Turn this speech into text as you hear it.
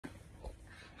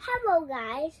Hello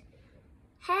guys,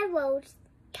 hello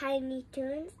Tiny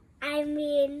Toons,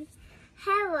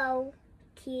 hello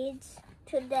kids.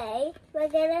 Today we're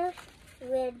gonna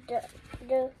read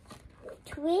the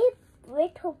three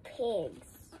little pigs,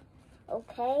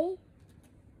 okay?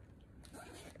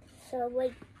 So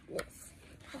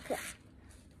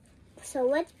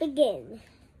let's begin.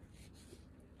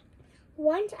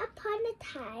 Once upon a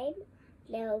time,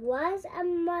 there was a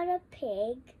mother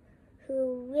pig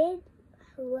who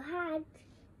had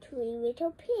three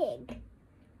little pigs.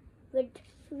 With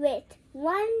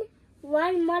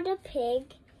one mother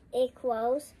pig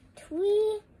equals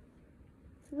three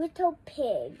little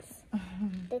pigs.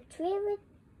 The three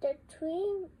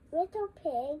little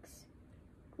pigs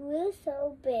grew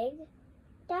so big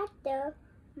that the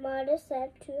mother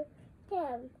said to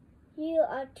them, "You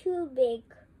are too big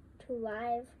to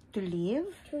live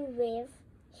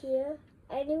here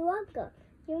any longer.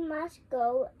 You must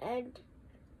go and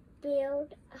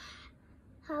build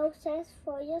houses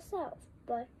for yourself,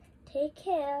 but take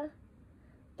care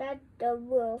that the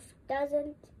wolf does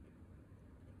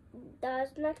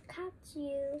not catch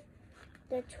you."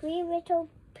 The three little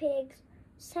pigs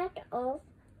set off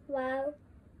while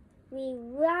we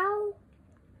vow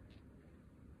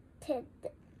to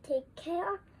take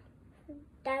care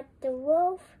that the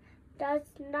wolf does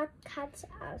not catch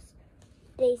us,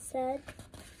 they said.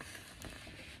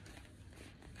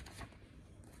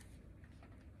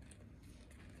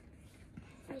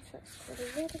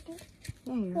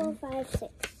 Yeah. 4, 5,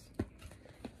 6.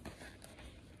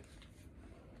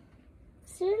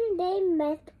 Soon they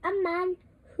met a man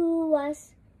who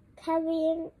was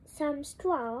carrying some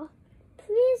straw.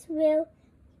 "Please, will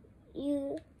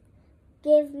you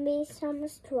give me some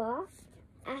straw?"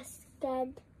 asked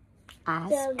the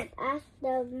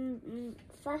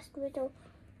first little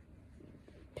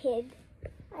pig.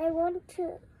 I want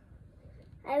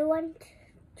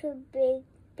to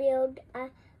build a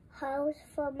house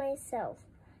for myself."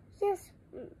 Yes,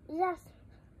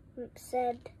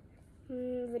 said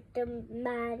the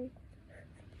man,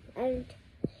 and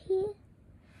he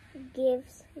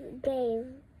gave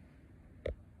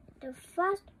the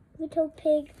first little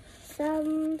pig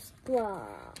some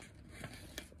straw.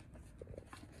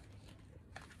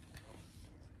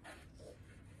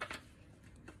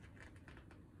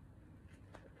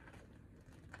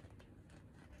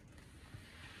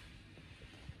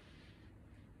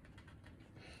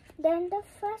 Then the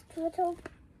first little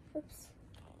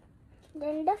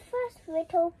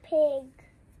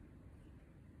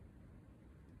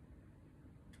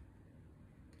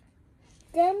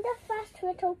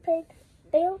pig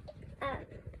built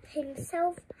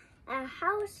himself a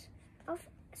house of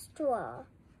straw.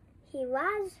 He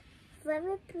was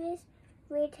very pleased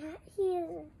with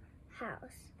his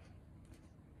house.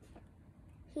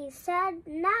 He said,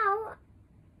 "Now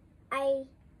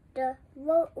the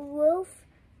wolf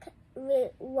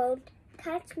won't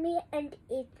catch me and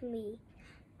eat me.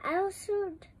 I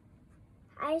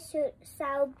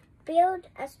shall build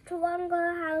a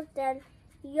stronger house than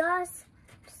yours,"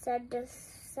 said the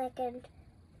second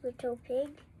little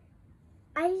pig.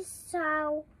 "I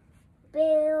shall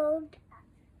build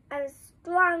a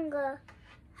stronger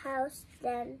house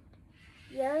than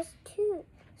yours too,"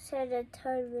 said the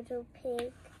third little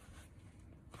pig.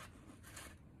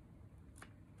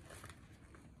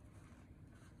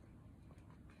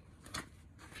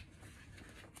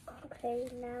 Okay,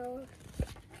 now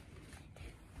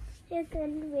you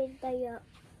can read by your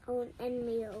own and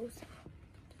me also.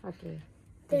 Okay.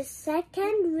 The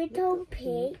second little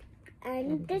pig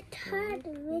and the third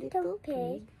little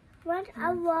pig went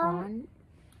on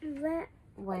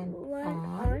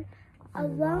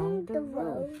along the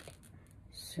road.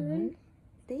 Soon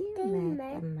they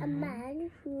met a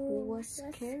man who was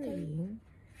carrying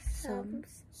some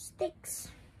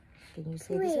sticks. Can you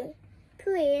say this?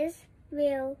 Please,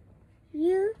 will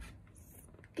you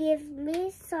give me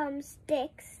some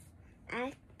sticks?"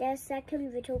 asked the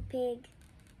second little pig.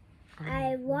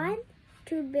 "I want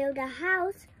to build a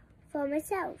house for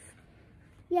myself."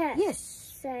 Yes,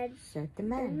 said the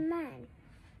man.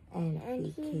 And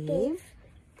he gave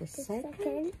the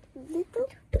second little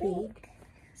pig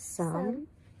some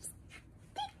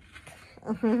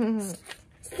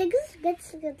stick.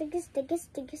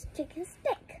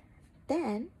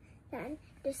 Then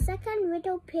the second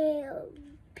little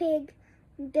pig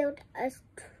built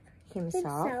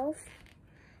himself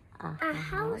a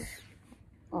house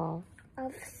of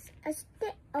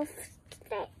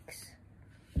sticks.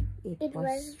 It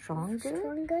was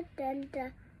stronger than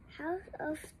the house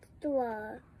of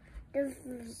straw. The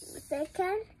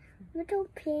second little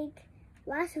pig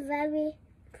was very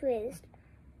pleased.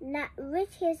 not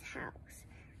with his house.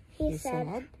 He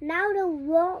said, now the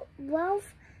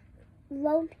wolf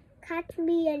won't catch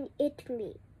me and eat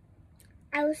me.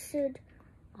 I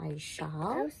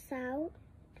shall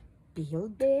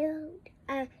build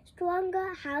a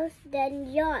stronger house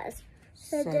than yours,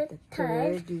 said the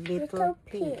third little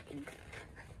pig.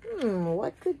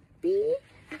 What could be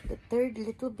the third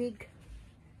little pig?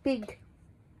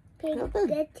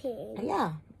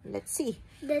 Yeah, let's see.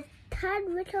 The third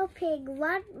little pig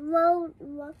walked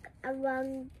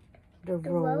around the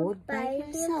road by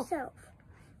himself.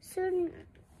 Soon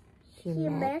he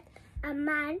met a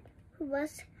man who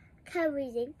was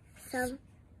carrying some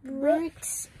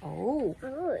bricks. Oh,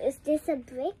 is this a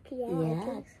brick?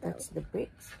 Yeah, that's the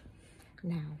bricks.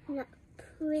 Now,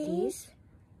 please,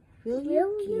 will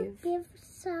you give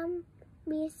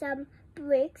me some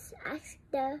bricks? Asked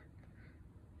the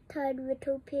third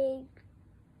little pig.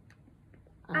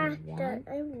 I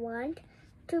want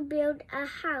to build a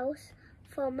house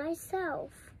for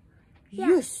myself.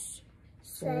 Yes,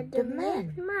 said the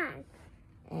man.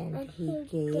 And he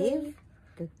gave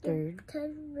the third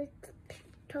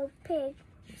little pig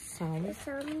some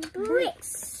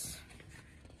bricks.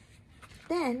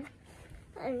 Then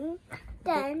the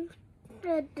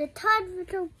third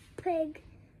little pig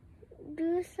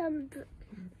built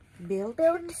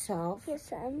himself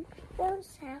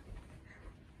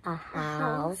a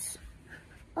house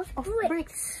of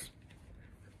bricks.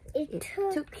 It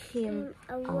took him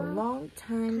a long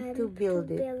time to build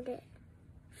it,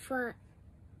 for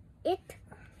it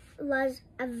was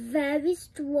a very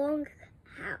strong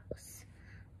house.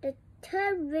 The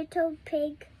third little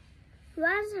pig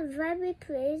was very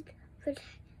pleased with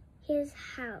his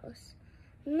house.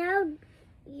 Now,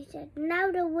 he said,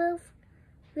 now the wolf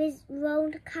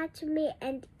won't catch me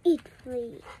and eat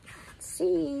me.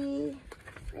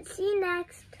 Let's see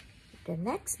next. The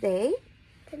next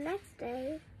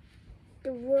day,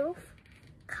 the wolf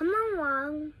come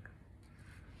along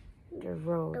the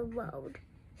road.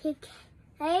 He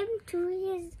came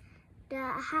to the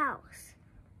house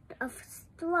of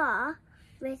straw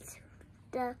which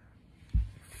the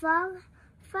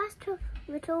first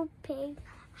little pig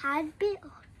had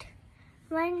built.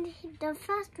 When the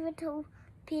first little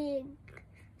pig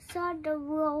saw the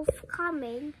wolf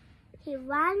coming, he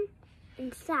ran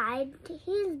inside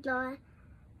his door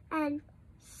and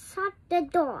shut the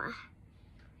door.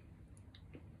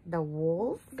 The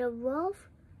wolf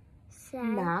said,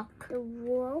 knocked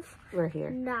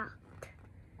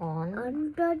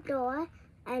on the door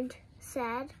and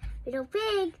said, little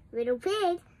pig,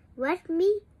 let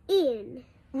me in.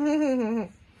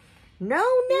 No,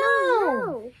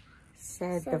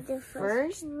 said the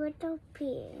first little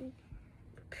pig.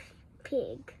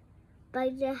 By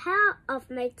the hair of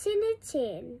my chinny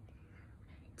chin,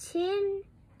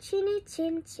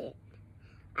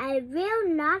 I will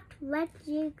not let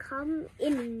you come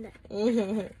in.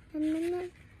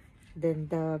 Then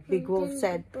the big wolf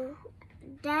said,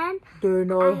 Then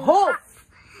I'll huff,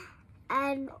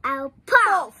 and I'll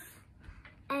puff,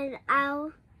 and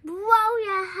I'll blow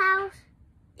your house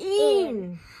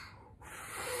in.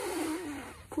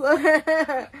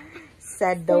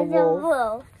 Said the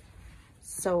wolf.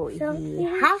 So he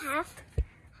huffed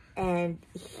and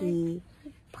he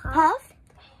puffed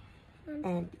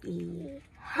and he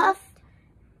huffed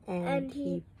and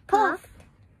he puffed.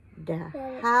 The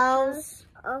house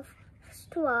of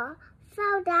straw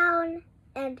fell down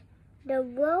and the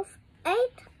wolf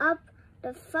ate up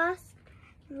the first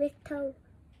little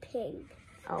pig.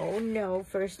 Oh no,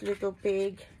 first little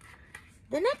pig.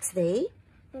 The next day,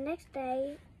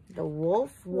 the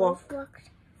wolf walked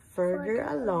further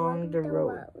along the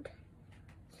road.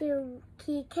 He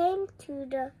came to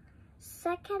the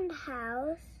second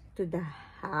house. To the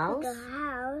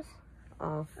house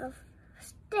of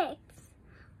sticks,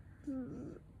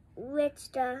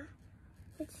 which the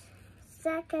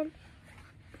second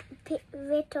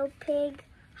little pig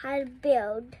had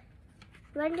built.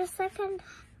 When the second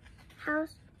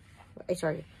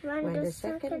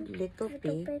little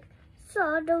pig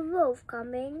saw the wolf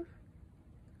coming,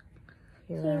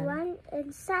 he ran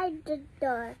inside the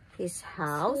door, his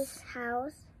house,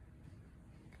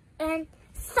 and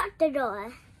shut the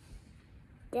door.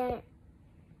 Then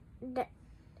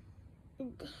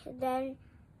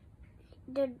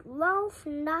the wolf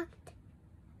knocked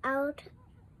on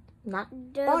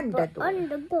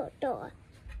the door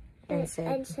and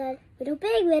said, little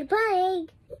pig,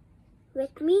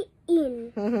 let me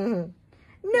in.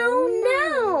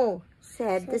 No,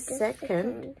 said the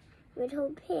second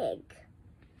little pig.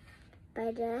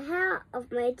 By the hair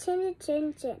of my chin,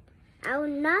 I will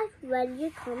not let you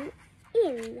come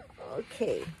in.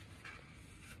 Okay.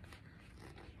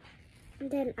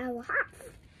 then I'll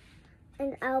huff,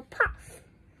 and I'll puff,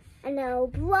 and I'll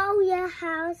blow your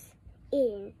house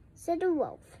in, said the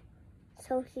wolf.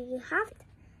 So he huffed,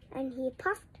 and he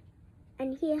puffed,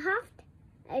 and he huffed,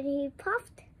 and he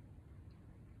puffed.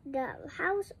 The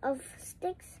house of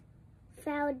sticks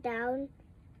fell down.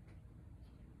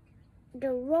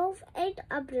 The wolf ate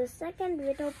up the second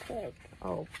little pig.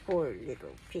 Oh, poor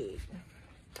little pig.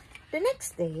 The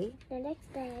next day,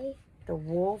 the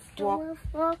wolf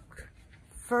walked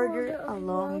further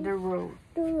along the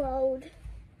road.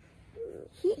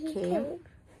 He came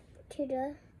to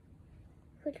the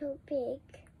little pig,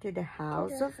 to the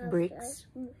house of bricks,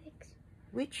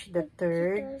 which the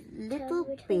third little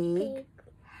pig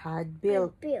had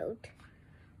built.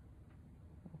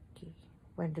 Okay.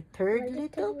 When the third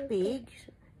little pig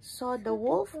saw the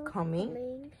wolf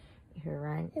coming, he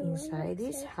ran inside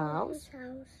his house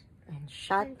and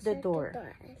shut the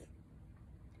door.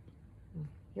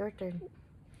 Your turn.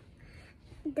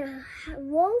 The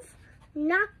wolf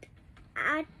knocked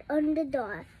on the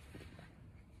door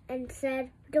and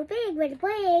said, "The pig,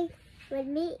 let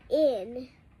me in."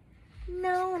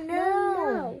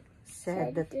 No,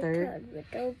 said the third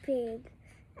little pig.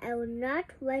 "I will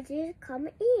not let you come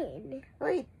in."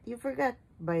 Wait, you forgot.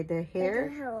 By the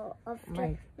hair of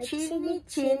my chinny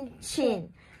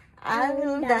chin. I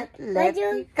will not let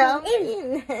you come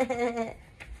in.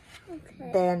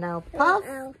 Okay. Then I'll puff.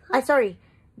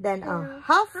 Then I'll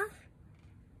huff.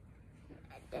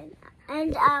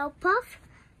 And I'll puff.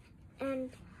 And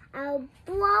I'll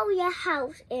blow your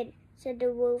house in, said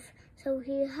the wolf. So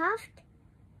he huffed.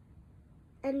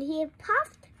 And he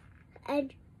puffed.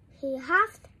 And he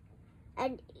huffed.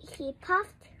 And he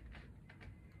puffed.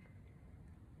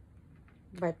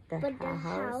 But the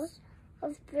house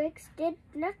of bricks did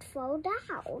not fall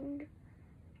down.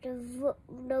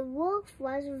 The wolf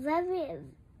was very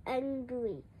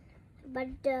angry, but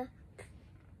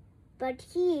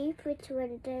he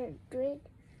pretended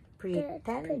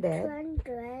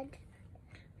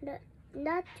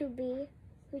not to be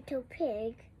little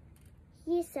pig.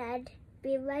 He said,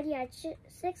 "Be ready at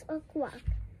 6 o'clock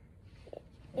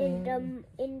in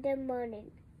the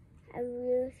morning. I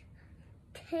will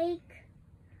take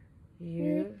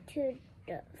you to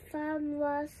the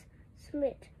farmer's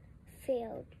Smith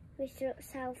field. We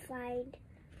shall find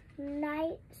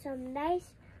some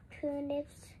nice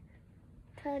turnips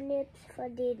for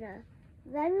dinner."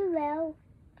 "Very well,"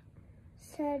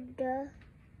 said the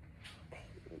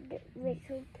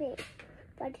little pig.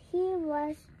 But he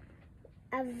was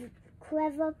a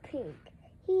clever pig.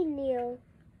 He knew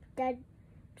that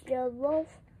the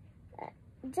wolf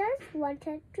just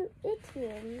wanted to eat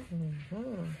him.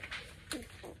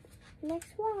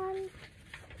 Next one.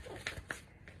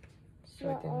 So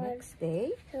the next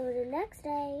day.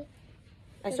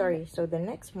 So the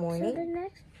next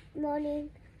morning,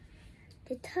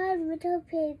 the third little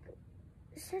pig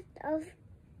set off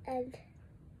and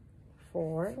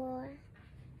for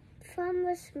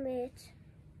Farmer Smith's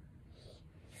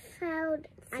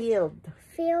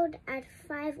field at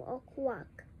 5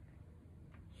 o'clock.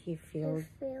 He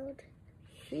filled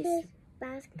his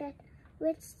basket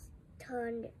with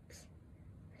turnips.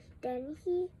 Then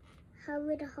he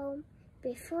hurried home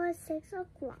before 6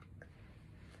 o'clock.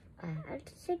 At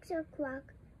 6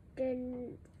 o'clock,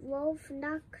 the wolf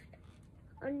knocked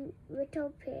on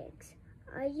Little Pig's.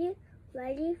 "Are you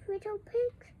ready, Little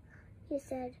Pigs?" he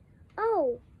said.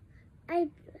 "Oh, I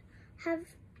have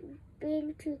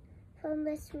been to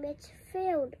Farmer Smith's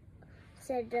field,"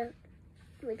 said the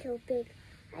Little Pig.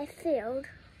 I filled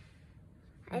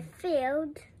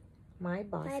my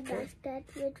basket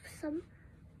with some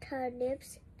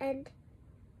turnips, and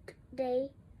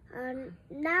they are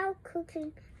now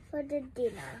cooking for the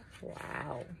dinner.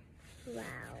 Wow.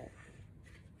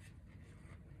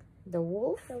 The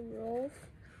wolf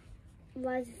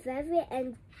was very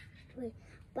angry,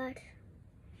 but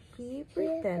he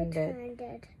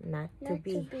pretended not to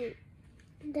be.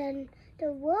 Then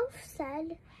the wolf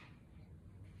said,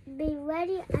 "Be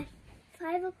ready at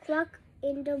 5 o'clock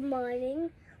in the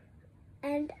morning,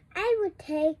 and I will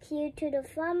take you to the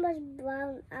farmer's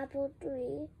brown apple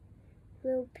tree.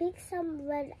 We'll pick some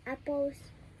red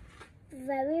apples."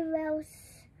 "Very well,"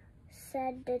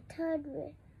 said the third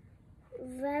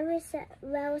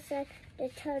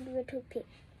little pig.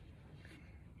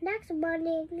 Next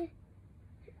morning,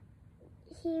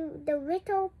 the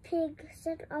little pig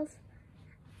set off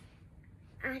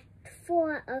at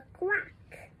 4 o'clock.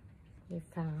 He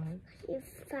found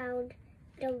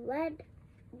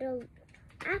the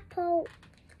apple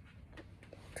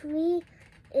tree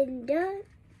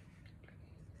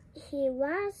he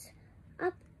was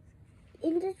up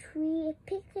in the tree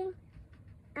picking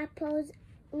apples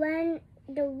when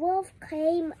the wolf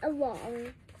came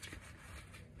along.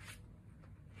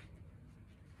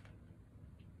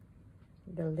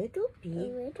 The little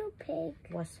pig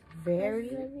was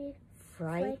very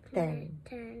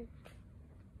frightened,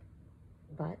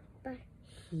 but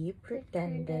he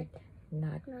pretended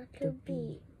not to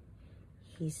be.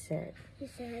 He said,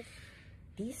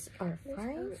 "These are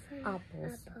fine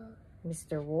apples,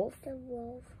 Mr. Wolf.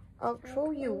 I'll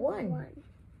throw you one."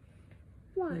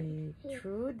 He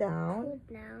threw down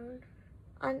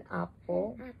an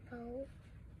apple,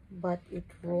 but it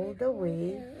rolled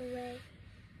away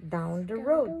down the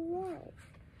road.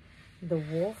 The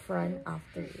wolf ran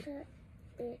after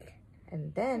it,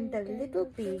 and then the little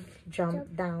pig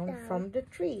jumped down from the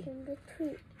tree.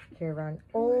 He ran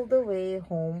all the way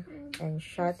home and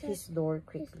shut his door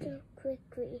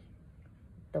quickly.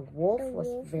 The wolf was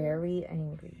very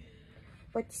angry,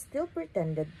 but still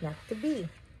pretended not to be.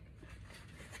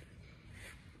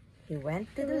 He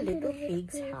went to the little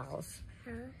pig's house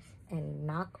and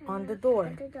knocked on the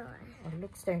door. Oh,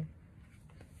 Luke's turn.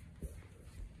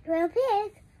 "Little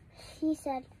pig," he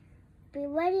said, "be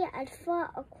ready at 4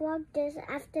 o'clock this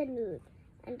afternoon,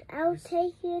 and I'll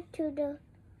take you to the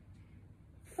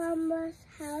farmer's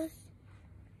house.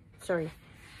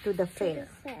 To the fair.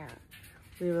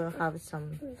 We will have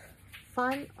some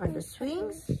fun on the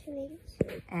swings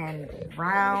and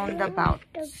roundabouts."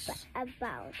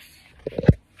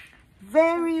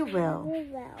 Very well,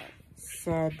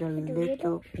 said the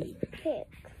little pig.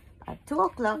 At 2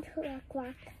 o'clock,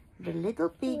 the little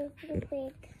pig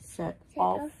set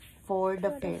off for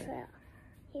the fair.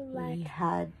 He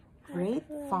had great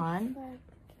fun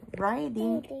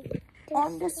riding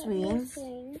on the swings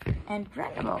and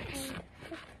roundabouts.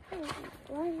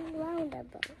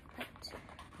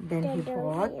 Then he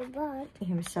bought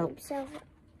himself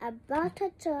a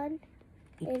butter churn.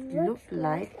 It looked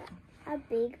like a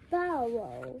big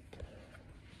barrel.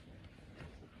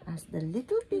 As the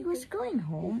little pig was going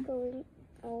home,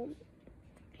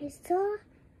 he saw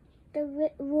the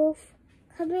wolf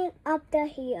coming up the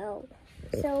hill.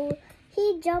 So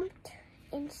he jumped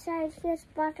inside his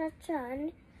butter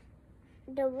churn.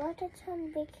 The butter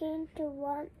churn began to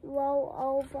roll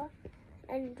over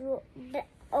and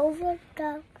over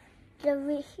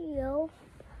the hill.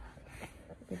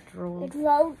 It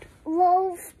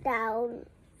rolled down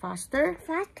faster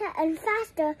and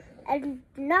faster and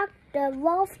knocked the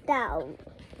wolf down.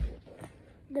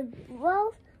 The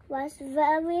wolf was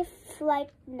very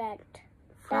frightened.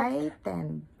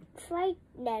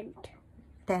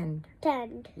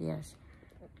 Yes.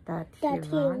 That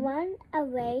he ran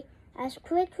away as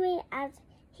quickly as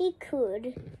he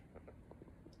could.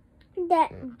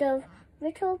 That the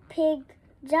little pig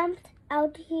jumped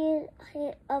out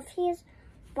of his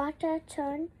butter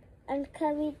churn and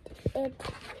carried it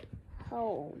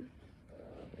home.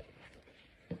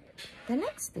 The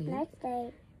next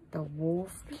day, the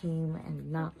wolf came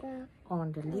and knocked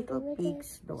on the little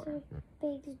pig's door.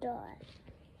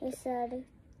 He said,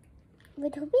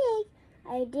 "Little pig,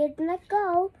 I did not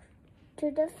go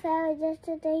to the fair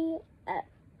yesterday.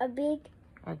 A great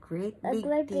big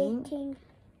thing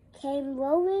came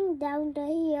rolling down the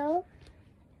hill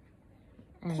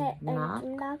and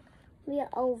knocked me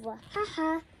over." "Ha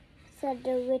ha," said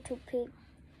the little pig.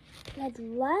 "It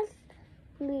was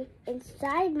me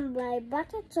inside my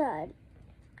butter churn."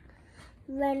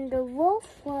 When the wolf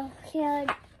heard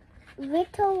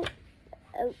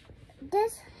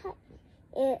this,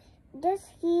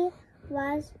 he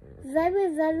was very,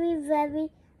 very, very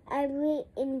angry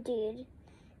indeed.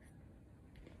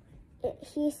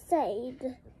 He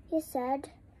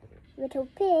said, "Little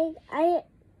pig, I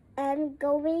am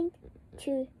going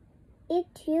to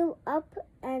eat you up,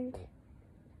 and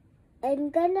I'm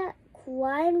gonna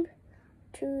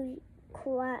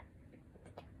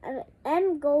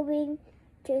I'm going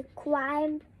to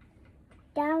climb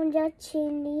down the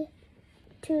chimney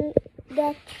to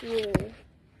get you."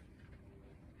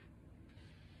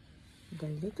 The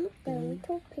little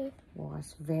pig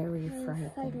was very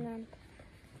frightened,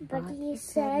 but he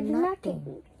said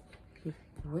nothing. He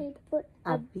put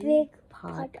a big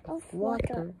pot of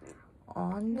water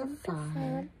on the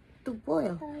fire to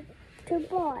boil.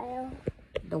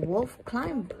 The wolf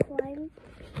climbed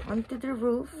onto the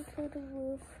roof.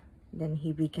 Then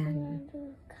he began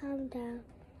to come down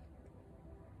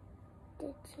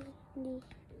the chimney.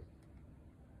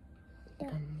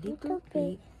 The little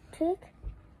pig took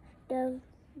the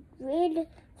lid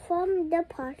from the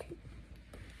pot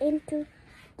into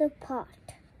the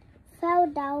pot. Fell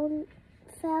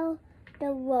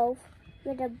the wolf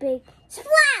with a big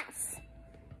splash.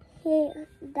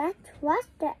 That was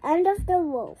the end of the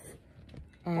wolf.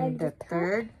 And the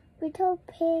third little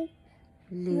pig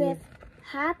lived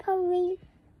happily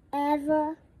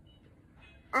ever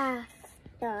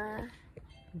after.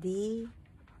 The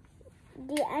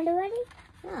end already?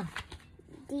 Yeah.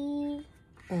 The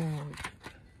end.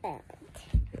 End.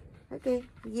 Okay.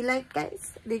 You like,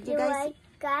 guys? Did you You guys? like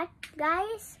that,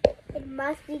 guys? It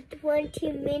must be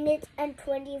 20 minutes and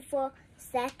 24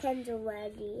 seconds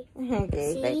already.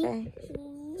 Okay. See Bye bye.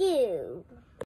 you.